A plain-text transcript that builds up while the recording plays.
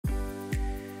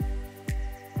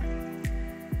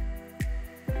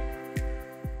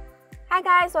Hi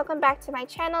guys, welcome back to my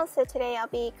channel. So today I'll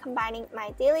be combining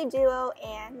my daily duo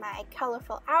and my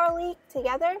colorful hourly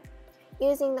together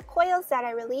using the coils that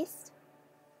I released.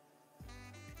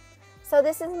 So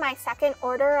this is my second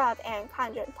order of Erin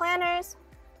Condren planners,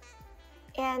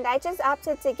 and I just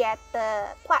opted to get the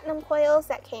platinum coils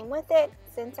that came with it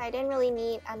since I didn't really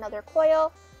need another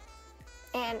coil,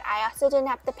 and I also didn't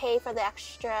have to pay for the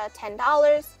extra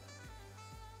 $10.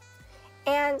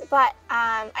 But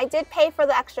I did pay for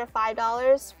the extra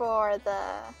 $5 for the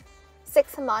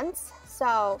 6 months,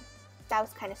 so that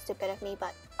was kind of stupid of me,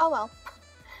 but oh well.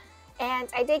 And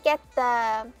I did get the,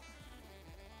 I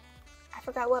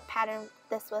forgot what pattern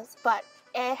this was, but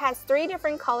it has 3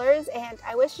 different colors, and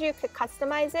I wish you could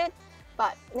customize it,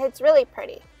 but it's really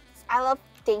pretty. I love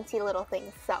dainty little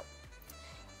things. So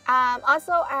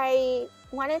also I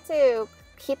wanted to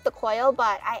keep the coil,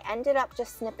 but I ended up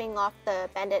just snipping off the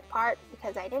bended part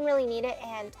because I didn't really need it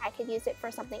and I could use it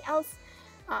for something else,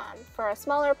 for a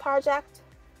smaller project.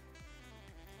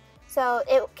 So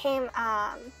it came,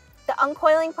 the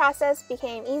uncoiling process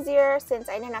became easier since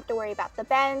I didn't have to worry about the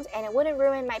bend and it wouldn't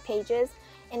ruin my pages.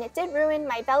 And it did ruin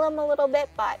my vellum a little bit,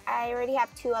 but I already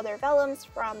have 2 other vellums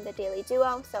from the Daily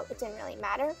Duo, so it didn't really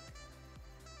matter.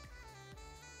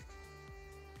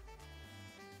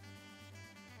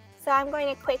 So I'm going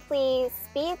to quickly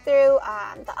speed through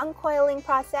the uncoiling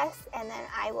process, and then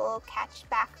I will catch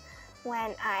back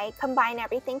when I combine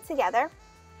everything together.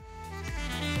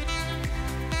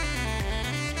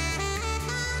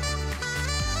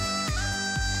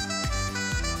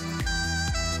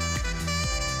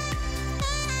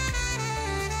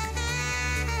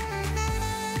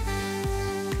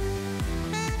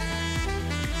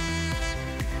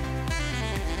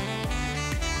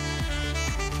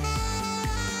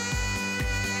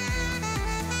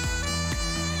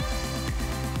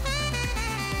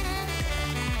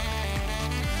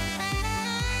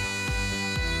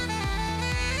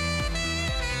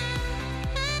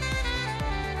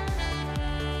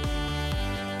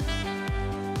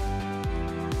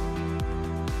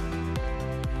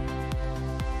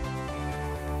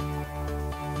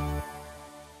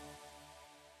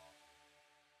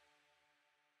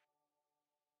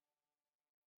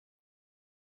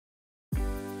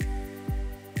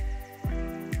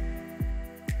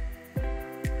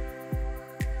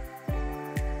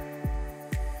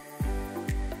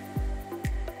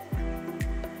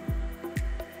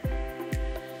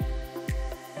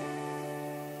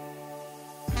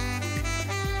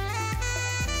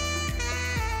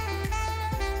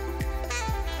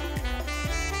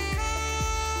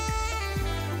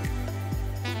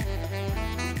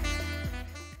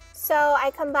 So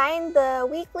I combined the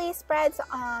weekly spreads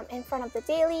in front of the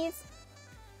dailies.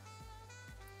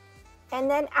 And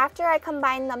then after I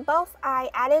combined them both, I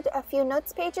added a few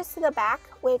notes pages to the back,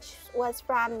 which was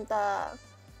from the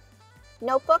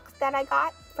notebook that I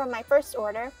got from my first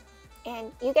order.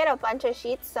 And you get a bunch of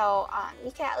sheets, so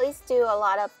you can at least do a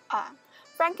lot of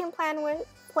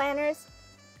FRANKENPLANNERs.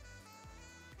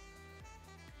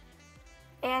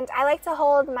 And I like to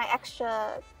hold my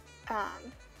extra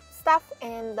stuff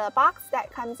in the box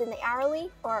that comes in the hourly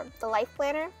or the life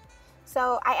planner.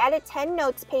 So I added 10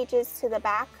 notes pages to the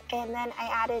back, and then I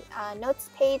added a notes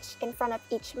page in front of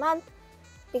each month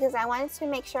because I wanted to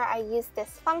make sure I used this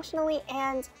functionally,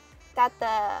 and that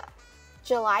the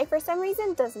July for some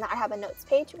reason does not have a notes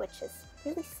page, which is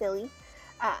really silly.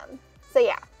 So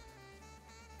yeah,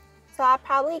 so I'll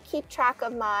probably keep track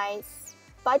of my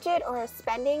budget or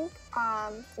spending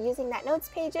using that notes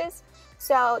pages.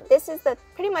 So this is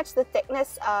pretty much the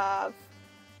thickness of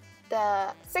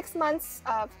the 6 months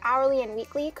of hourly and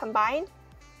weekly combined.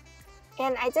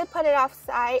 And I did put it off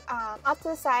to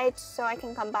the side so I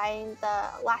can combine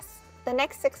the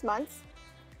next 6 months.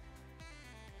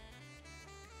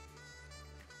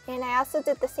 And I also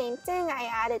did the same thing. I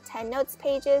added 10 notes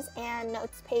pages and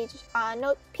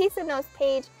piece of notes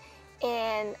page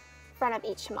in front of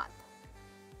each month.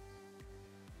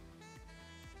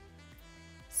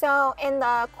 So in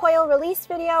the coil release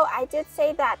video, I did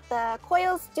say that the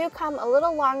coils do come a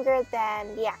little longer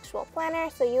than the actual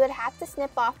planner, so you would have to snip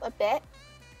off a bit.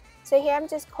 So here I'm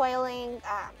just coiling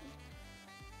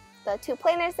the 2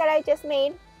 planners that I just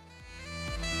made.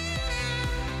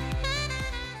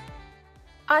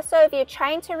 Also, if you're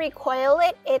trying to recoil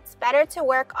it, it's better to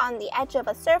work on the edge of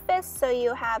a surface so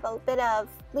you have a bit of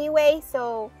leeway,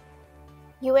 so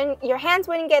your hands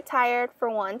wouldn't get tired for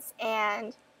once,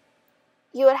 and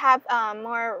you would have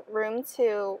more room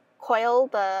to coil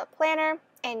the planner,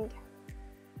 and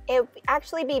it would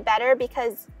actually be better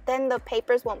because then the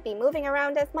papers won't be moving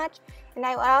around as much. And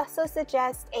I would also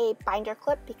suggest a binder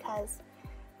clip because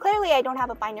Clearly I don't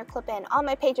have a binder clip in. All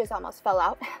my pages almost fell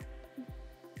out.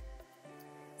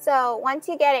 So once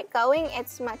you get it going,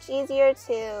 it's much easier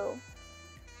to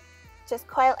just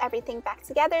coil everything back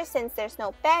together since there's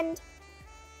no bend.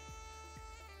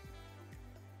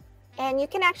 And you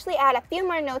can actually add a few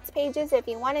more notes pages if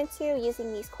you wanted to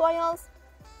using these coils.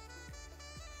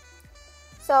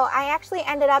 So I actually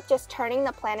ended up just turning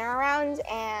the planner around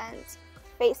and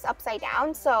face upside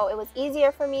down, so it was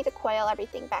easier for me to coil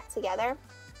everything back together.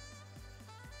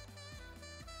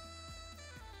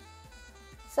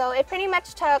 So it pretty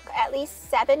much took at least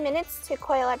 7 minutes to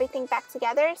coil everything back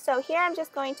together. So here I'm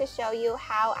just going to show you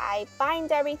how I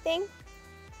bind everything.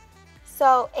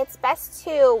 So it's best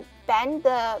to bend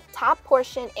the top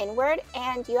portion inward,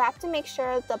 and you have to make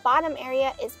sure the bottom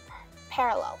area is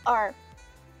parallel, or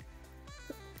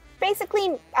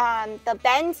basically the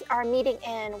bends are meeting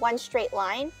in one straight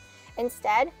line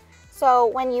instead. So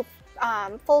when you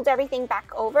fold everything back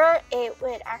over, it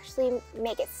would actually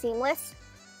make it seamless.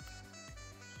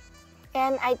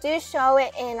 And I do show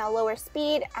it in a lower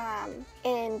speed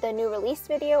in the new release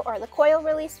video, or the coil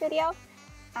release video,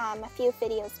 a few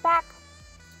videos back.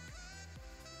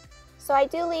 So I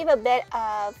do leave a bit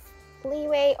of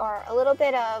leeway, or a little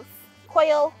bit of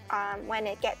coil when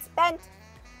it gets bent.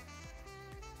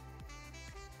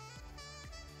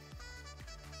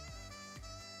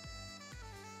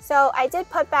 So I did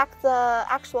put back the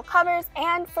actual covers,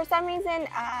 and for some reason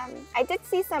I did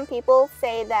see some people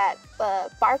say that the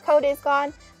barcode is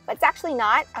gone, but it's actually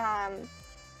not.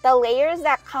 The layers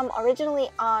that come originally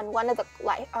on one of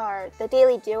the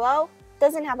Daily Duo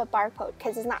doesn't have a barcode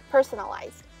because it's not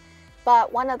personalized,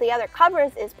 but one of the other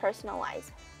covers is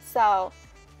personalized, so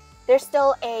there's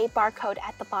still a barcode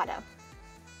at the bottom.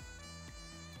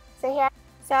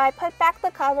 So I put back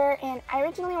the cover, and I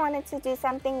originally wanted to do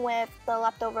something with the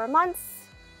leftover months,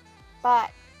 but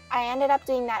I ended up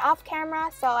doing that off camera.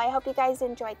 So I hope you guys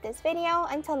enjoyed this video.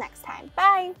 Until next time,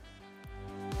 bye!